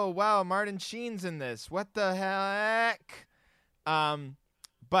 Or, oh, wow, Martin Sheen's in this. What the heck?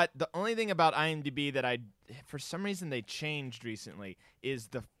 But the only thing about IMDb that for some reason they changed recently is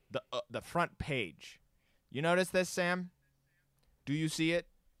the front page. You notice this, Sam? Do you see it?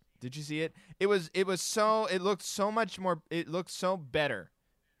 Did you see it? It looked so better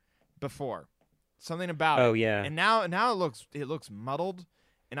before. Something about it. Oh yeah. And now it looks muddled,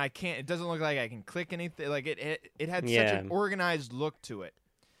 and it doesn't look like I can click anything. Like it had such an organized look to it.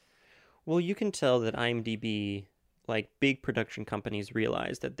 Well, you can tell that IMDb, like big production companies,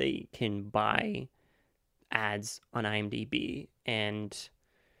 realize that they can buy ads on IMDb, and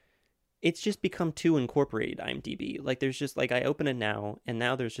it's just become too incorporated. IMDb, like there's just like I open it now, and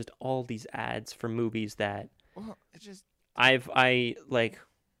now there's just all these ads for movies that I like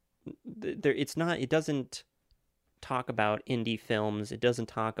there. It's not. It doesn't talk about indie films. It doesn't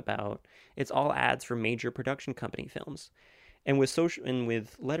talk about. It's all ads for major production company films. And with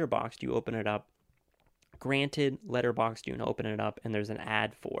Letterboxd, you open it up. Granted, Letterboxd, you can open it up, and there's an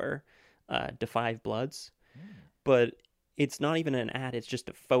ad for Da 5 Bloods, but it's not even an ad. It's just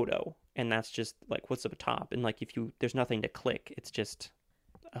a photo, and that's just like what's up top. And like there's nothing to click. It's just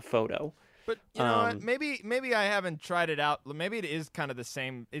a photo. But you know what? Maybe I haven't tried it out. Maybe it is kind of the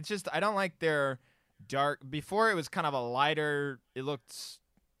same. It's just I don't like their dark. Before it was kind of a lighter. It looked,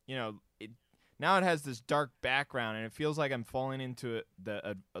 now it has this dark background, and it feels like I'm falling into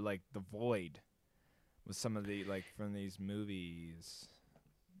the void with some of the from these movies.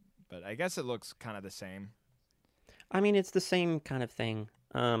 But I guess it looks kind of the same. I mean, it's the same kind of thing.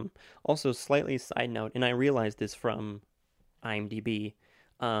 Also, slightly side note, and I realized this from IMDb.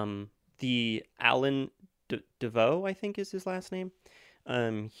 The Alan DeVoe, I think is his last name.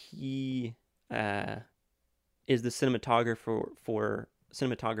 He is the cinematographer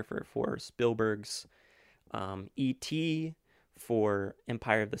for Spielberg's E.T., for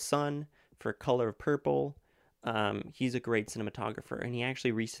Empire of the Sun, for Color of Purple. He's a great cinematographer, and he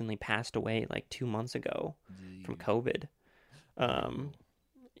actually recently passed away 2 months ago from COVID.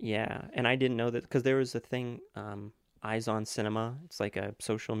 Yeah, and I didn't know that because there was a thing, Eyes on Cinema. It's like a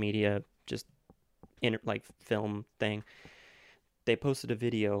social media just film thing. They posted a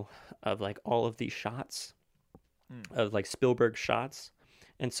video of all of these shots of Spielberg shots,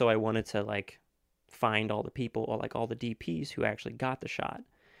 and so I wanted to find all the people or all the DPs who actually got the shot,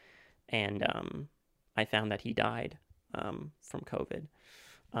 and I found that he died from COVID,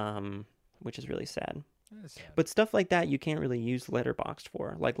 which is really sad. But stuff like that you can't really use Letterboxd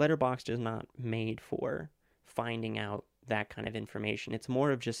for. Letterboxd is not made for finding out that kind of information. It's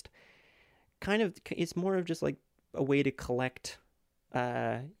more of just a way to collect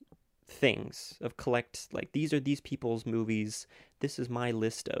things, these are these people's movies. This is my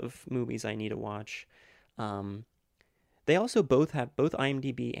list of movies I need to watch. They also both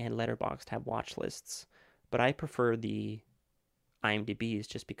IMDb and Letterboxd have watch lists, but I prefer the IMDb's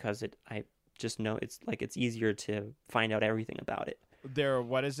just because I just know it's easier to find out everything about it.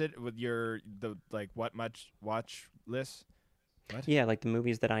 What is it with what much watch list? What? Yeah, the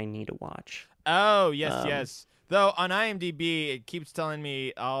movies that I need to watch. Oh, yes, yes. Though on IMDb it keeps telling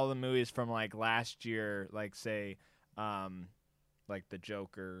me all the movies from last year, say The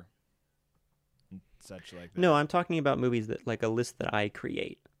Joker and such like that. No, I'm talking about movies that a list that I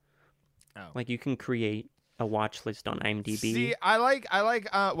create. Oh. You can create a watch list on IMDb. See, I like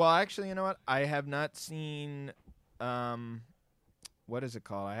well, actually, you know what? I have not seen what is it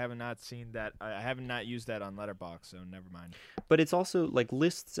called? I have not seen that. I have not used that on Letterboxd, so never mind. But it's also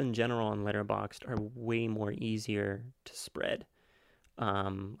lists in general on Letterboxd are way more easier to spread.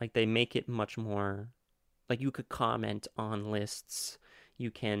 They make it much more you could comment on lists. You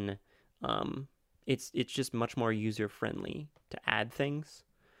can it's just much more user friendly to add things.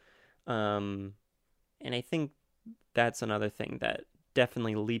 And I think that's another thing that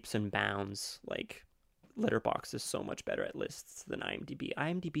definitely leaps and bounds. Letterboxd is so much better at lists than IMDb.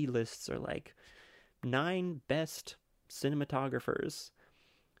 IMDb lists are 9 best cinematographers,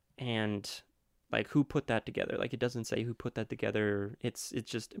 and who put that together. It doesn't say who put that together. It's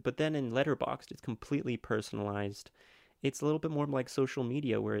just. But then in Letterboxd, it's completely personalized. It's a little bit more like social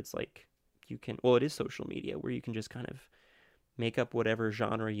media, where it's you can. Well, it is social media where you can just kind of make up whatever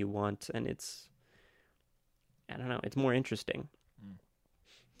genre you want, and it's. I don't know. It's more interesting.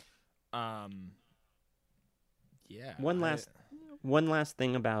 Yeah. One last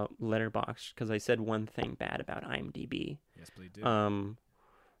thing about Letterboxd, because I said one thing bad about IMDb. Yes, please do.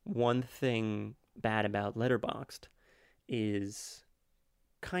 One thing bad about Letterboxd is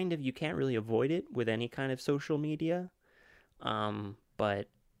you can't really avoid it with any kind of social media. But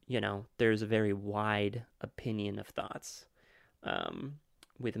there's a very wide opinion of thoughts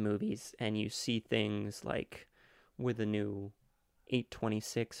with movies, and you see things with the new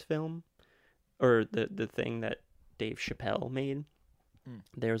 826 film, or the thing that Dave Chappelle made.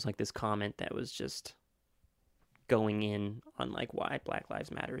 There was this comment that was just going in on why Black Lives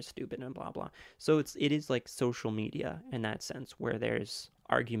Matter is stupid and blah blah. So it is social media in that sense, where there's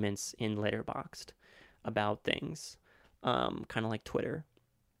arguments in Letterboxd about things, kind of like Twitter.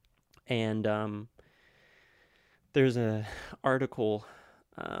 And there's a article,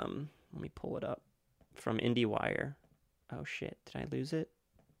 let me pull it up, from IndieWire. Oh shit, did I lose it?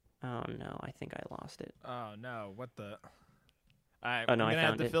 Oh no, I think I lost it. Oh no, what the? Alright, oh no, I'm I gonna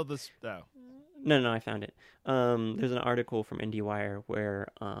found have to it. fill this. Oh. No, I found it. There's an article from IndieWire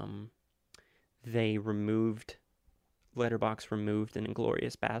where they removed Letterboxd removed an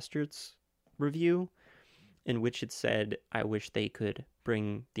Inglorious Bastards review in which it said, I wish they could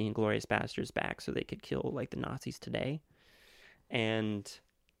bring the Inglorious Bastards back so they could kill like the Nazis today. And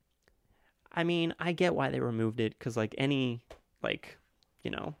I mean, I get why they removed it, because like any like, you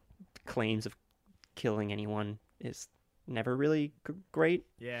know, claims of killing anyone is never really great.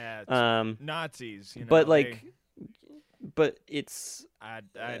 Yeah, Nazis. You know, but like, but it's I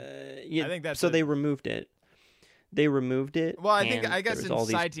yeah, think that's so they removed it. They removed it. Well, I guess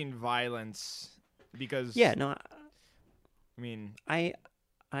inciting violence, because yeah, no, I mean, I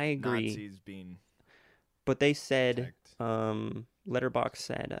agree. Nazis being, but they said, attacked. Letterboxd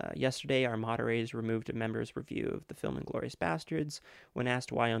said, yesterday our moderators removed a member's review of the film Inglourious Bastards. When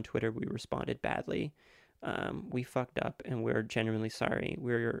asked why on Twitter, we responded badly. We fucked up, and we're genuinely sorry.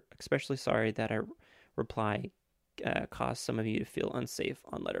 We're especially sorry that our reply caused some of you to feel unsafe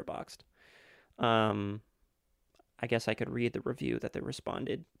on Letterboxd. I guess I could read the review that they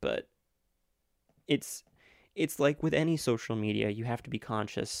responded, but it's like with any social media, you have to be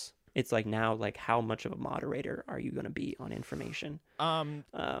conscious. It's like now, like how much of a moderator are you going to be on information? An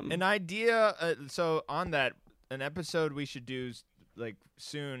idea. So on that, an episode we should do like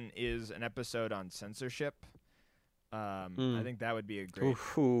soon is an episode on censorship. I think that would be a great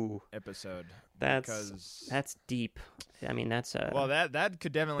episode. That's deep. I mean, that's a that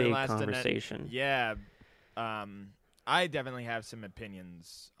could definitely big last conversation. Yeah. I definitely have some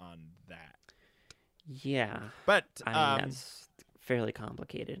opinions on that. Yeah. But I mean, that's fairly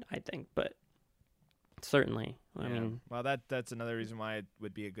complicated, I think, but certainly. I mean, well, that's another reason why it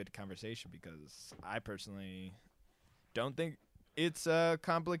would be a good conversation, because I personally don't think it's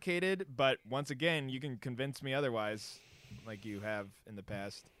complicated, but once again, you can convince me otherwise, like you have in the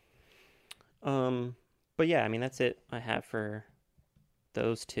past. But yeah, I mean, that's it I have for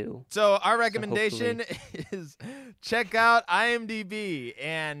those two. So our recommendation is check out IMDb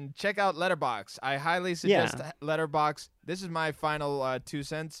and check out Letterboxd. I highly suggest Letterboxd. This is my final 2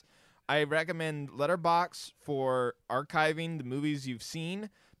 cents. I recommend Letterboxd for archiving the movies you've seen,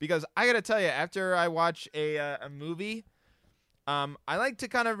 because I gotta tell you, after I watch a movie, I like to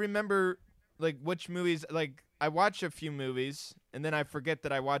kind of remember like which movies. Like I watch a few movies and then I forget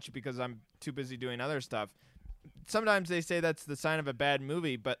that I watch it because I'm too busy doing other stuff. Sometimes they say that's the sign of a bad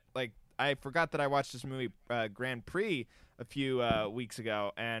movie, but like I forgot that I watched this movie Grand Prix a few weeks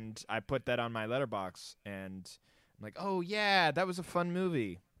ago, and I put that on my Letterboxd, and I'm like, oh yeah, that was a fun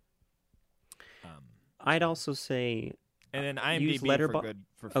movie. I'd also say, and then IMDb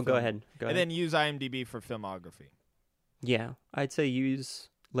for film. Go ahead. And then use IMDb for filmography. Yeah, I'd say use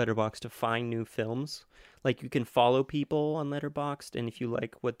Letterboxd to find new films. Like, you can follow people on Letterboxd, and if you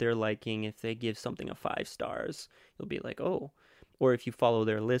like what they're liking, if they give something a 5 stars, you'll be like, oh. Or if you follow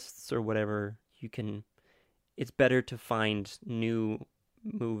their lists or whatever, you can. It's better to find new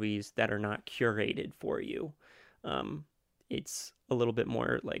movies that are not curated for you. It's a little bit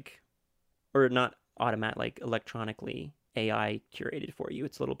more like, or not automatic, like electronically AI curated for you.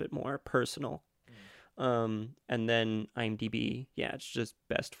 It's a little bit more personal. And then IMDb, yeah, it's just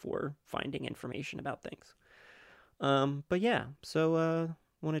best for finding information about things. But yeah, so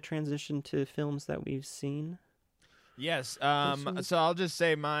want to transition to films that we've seen? Yes. So I'll just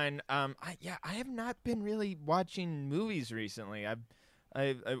say mine. I have not been really watching movies recently.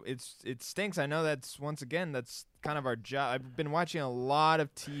 It stinks. I know that's that's kind of our job. I've been watching a lot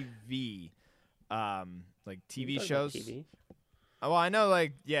of TV, like TV shows. TV? Well, I know,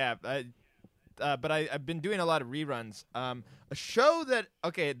 like, yeah. But I've been doing a lot of reruns. The show that,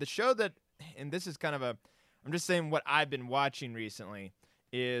 and this is kind of I'm just saying what I've been watching recently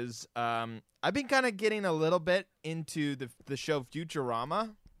is, I've been kind of getting a little bit into the show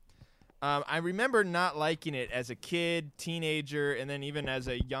Futurama. I remember not liking it as a kid, teenager, and then even as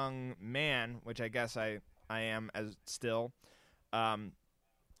a young man, which I guess I am as still.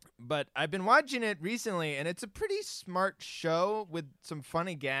 But I've been watching it recently, and it's a pretty smart show with some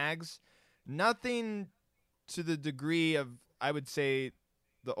funny gags. Nothing to the degree of, I would say,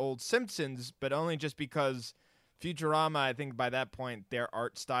 the old Simpsons, but only just because Futurama, I think by that point, their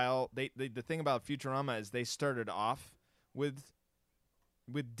art style, the thing about Futurama is they started off with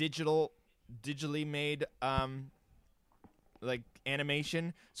digitally made like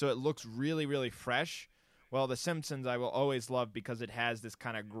animation, so it looks really, really fresh. Well, the Simpsons I will always love because it has this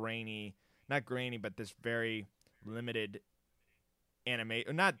kind of not grainy, but this very limited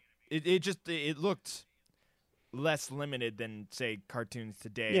animation. It looked less limited than, say, cartoons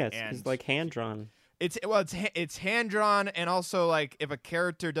today. Yes, it's like hand drawn. It's hand drawn, and also like if a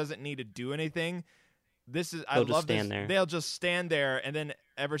character doesn't need to do anything, I love this. They'll just stand there and then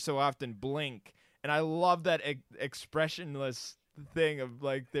ever so often blink, and I love that expressionless thing of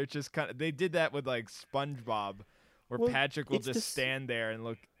like they're just kind of they did that with like SpongeBob, where Well, Patrick will it's just this- stand there and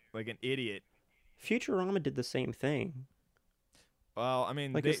look like an idiot. Futurama did the same thing. Well, I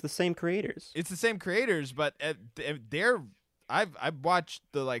mean, Like it's the same creators. it's the same creators, but they're I've watched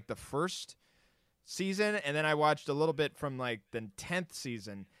the first season, and then I watched a little bit from like the 10th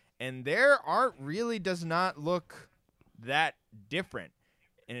season, and their art really does not look that different.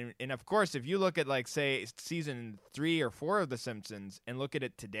 And of course, if you look at like say season 3 or 4 of The Simpsons and look at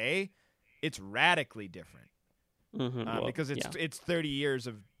it today, it's radically different because it's 30 years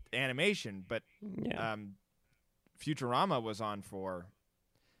of animation. But yeah. Futurama was on for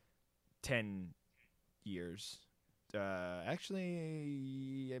 10 years.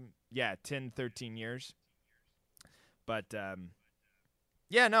 Actually, 10, 13 years. But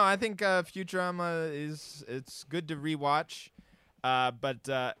yeah, no, I think Futurama it's good to rewatch.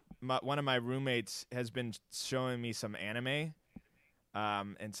 But one of my roommates has been showing me some anime,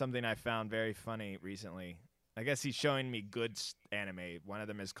 and something I found very funny recently. I guess he's showing me good anime. One of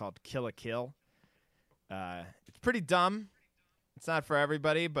them is called Kill la Kill. It's pretty dumb. It's not for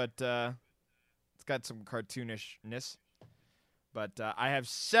everybody, but it's got some cartoonishness. But I have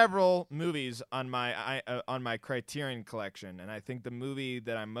several movies on my Criterion collection, and I think the movie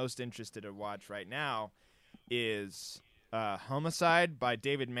that I'm most interested to watch right now is Homicide by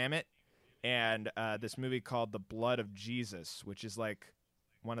David Mamet, and this movie called The Blood of Jesus, which is like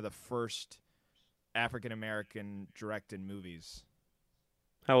one of the first African American directed movies.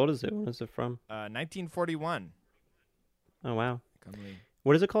 How old is it? When is it from? 1941. Oh wow. Comely.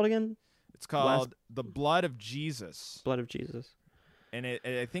 What is it called again? It's called The Blood of Jesus. Blood of Jesus. And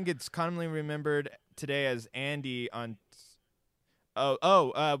I think it's commonly remembered today as Andy on.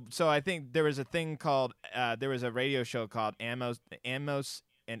 So I think there was a thing called there was a radio show called Amos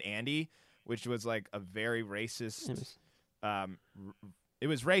and Andy, which was like a very racist. It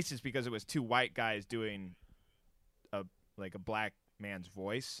was racist because it was two white guys doing a black man's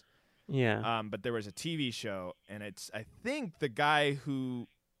voice. Yeah. But there was a TV show, and I think the guy who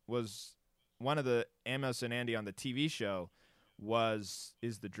was one of the Amos and Andy on the TV show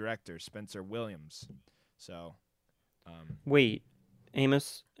is the director, Spencer Williams. So, wait,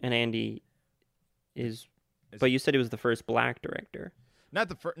 Amos and Andy but you said it was the first black director. Not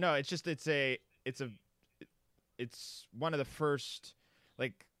the first. No, it's just it's one of the first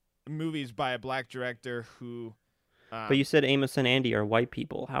like movies by a black director who. But you said Amos and Andy are white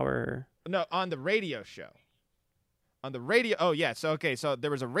people. How are? No, on the radio show. On the radio. Oh yeah. So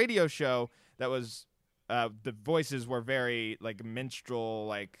there was a radio show that was. The voices were very like minstrel,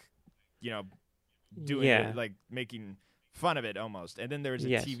 like, doing it, like making fun of it almost. And then there was a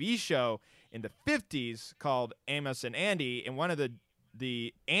TV show in the 50s called Amos and Andy, and one of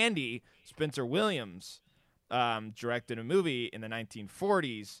the Andy, Spencer Williams, directed a movie in the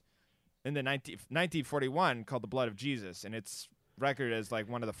 1940s, in the 1941 called The Blood of Jesus, and it's recorded as like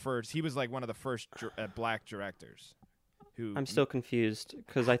one of the first. He was like one of the first black directors. I'm still confused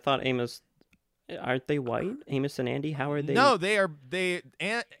because I thought Amos. Aren't they white? Amos and Andy? How are they? No,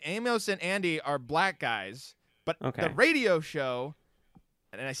 Amos and Andy are black guys, but the radio show,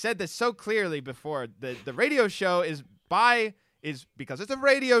 and I said this so clearly before, the radio show is because it's a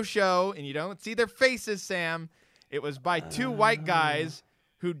radio show and you don't see their faces, Sam. It was by two white guys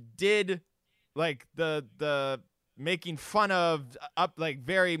who did like the making fun of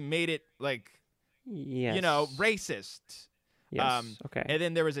made it like racist. Yes. Okay. And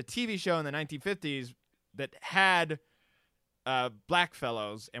then there was a TV show in the 1950s that had black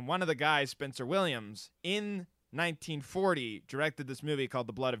fellows, and one of the guys, Spencer Williams, in 1940 directed this movie called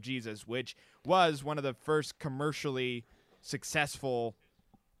The Blood of Jesus, which was one of the first commercially successful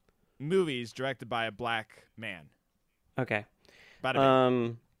movies directed by a black man. Okay.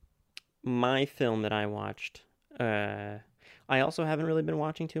 Bada my film that I watched. I also haven't really been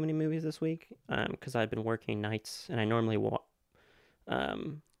watching too many movies this week because I've been working nights, and I normally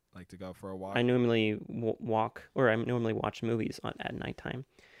like to go for a walk. I normally I normally watch movies at nighttime.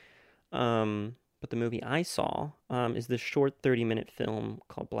 But the movie I saw is this short 30-minute film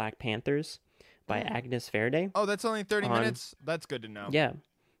called Black Panthers by Agnes Varda. Oh, that's only 30 minutes? That's good to know. Yeah,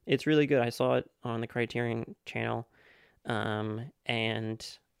 it's really good. I saw it on the Criterion channel, and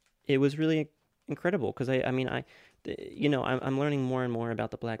it was really incredible because I'm learning more and more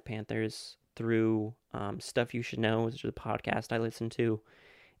about the Black Panthers through Stuff You Should Know, which is a podcast I listen to,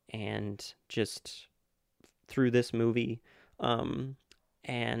 and just through this movie. And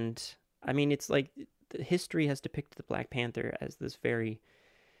I mean, it's like the history has depicted the Black Panther as this very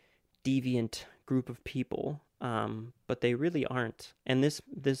deviant group of people, but they really aren't. And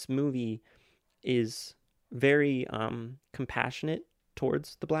this movie is very compassionate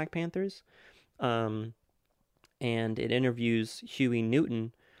towards the Black Panthers. And it interviews Huey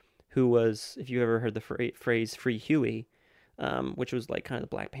Newton, who was, if you ever heard the phrase "Free Huey," which was like kind of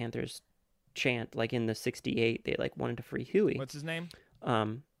the Black Panthers chant, like in the '68, they like wanted to free Huey. What's his name?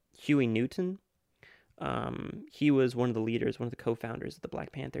 Huey Newton. He was one of the leaders, one of the co-founders of the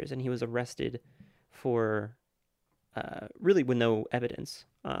Black Panthers, and he was arrested for really with no evidence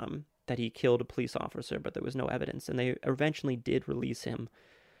that he killed a police officer, but there was no evidence, and they eventually did release him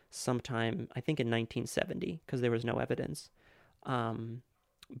sometime, I think in 1970, because there was no evidence.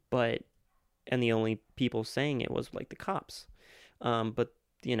 But the only people saying it was like the cops. But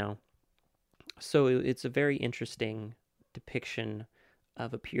so it's a very interesting depiction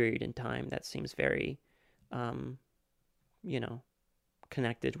of a period in time that seems very,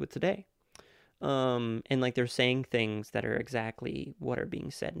 connected with today. And like they're saying things that are exactly what are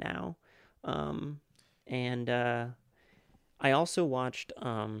being said now. And I also watched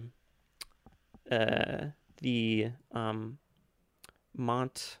the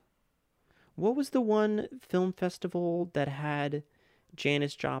what was the one film festival that had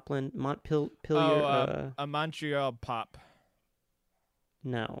Janis Joplin? Montpelier? A Montreal Pop.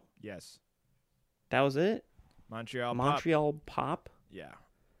 No. Yes. That was it? Montreal Pop? Yeah.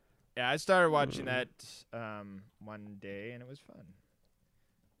 Yeah, I started watching that one day, and it was fun.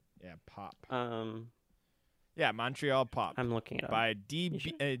 Yeah, Pop. Yeah, Montreal Pop. I'm looking it up. By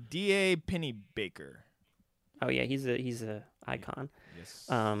D.A. Pennebaker. Oh yeah, he's a icon. Yes.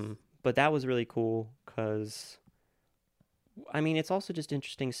 But that was really cool because, I mean, it's also just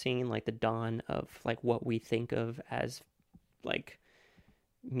interesting seeing like the dawn of like what we think of as like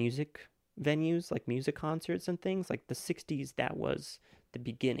music venues, like music concerts and things. Like the '60s, that was the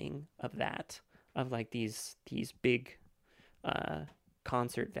beginning of that, of like these big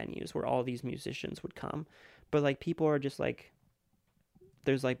concert venues where all these musicians would come. But like people are just like,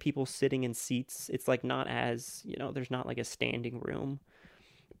 there's like people sitting in seats. It's like not as, there's not like a standing room.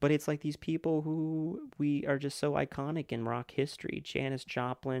 But it's like these people who we are just so iconic in rock history. Janis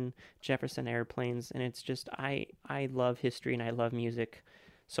Joplin, Jefferson Airplanes. And it's just, I love history and I love music.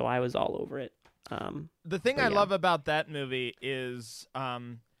 So I was all over it. The thing I love about that movie is, at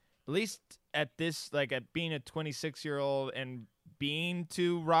least at this, like at being a 26-year-old and being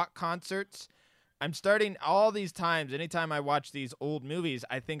to rock concerts, I'm starting all these times, anytime I watch these old movies,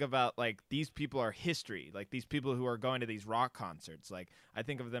 I think about like these people are history, like these people who are going to these rock concerts. Like I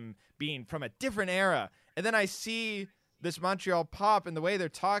think of them being from a different era. And then I see this Montreal Pop and the way they're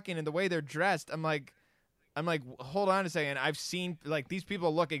talking and the way they're dressed. I'm like, hold on a second. I've seen like these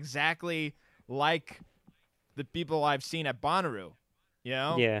people look exactly like the people I've seen at Bonnaroo,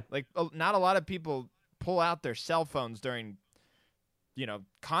 Yeah. Like not a lot of people pull out their cell phones during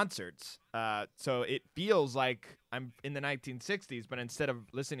concerts. So it feels like I'm in the 1960s, but instead of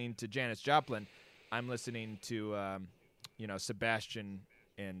listening to Janis Joplin, I'm listening to, Sebastian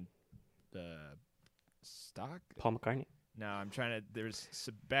and Stock. Paul McCartney. No, there's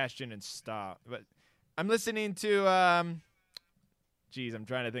Sebastian and Stock, but I'm listening to, I'm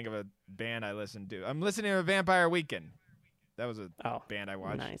trying to think of a band I listened to. I'm listening to Vampire Weekend. That was a band I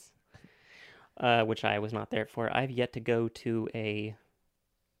watched. Nice. Which I was not there for. I've yet to go to a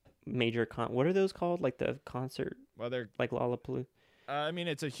major what are those called? Like the concert? Well, they're like Lollapalooza. I mean,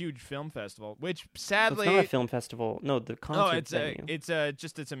 it's a huge film festival, which sadly it's not a film festival. No, the concert venue. It's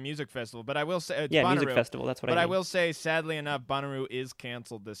a music festival. But I will say, it's Bonnaroo. Music festival. That's what I mean. But I will say, sadly enough, Bonnaroo is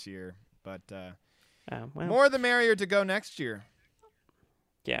canceled this year. But well, more the merrier to go next year.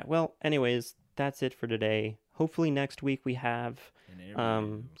 Yeah. Well, anyways, that's it for today. Hopefully next week we have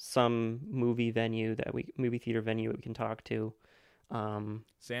some movie theater venue that we can talk to.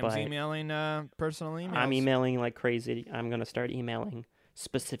 Sam's emailing personal emails. I'm emailing like crazy. I'm going to start emailing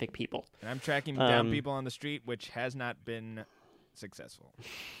specific people. And I'm tracking down people on the street, which has not been successful.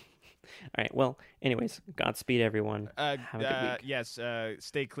 All right. Well, anyways, Godspeed, everyone. Have a good week. Yes.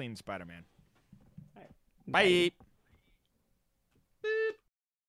 Stay clean, Spider-Man. Right. Bye.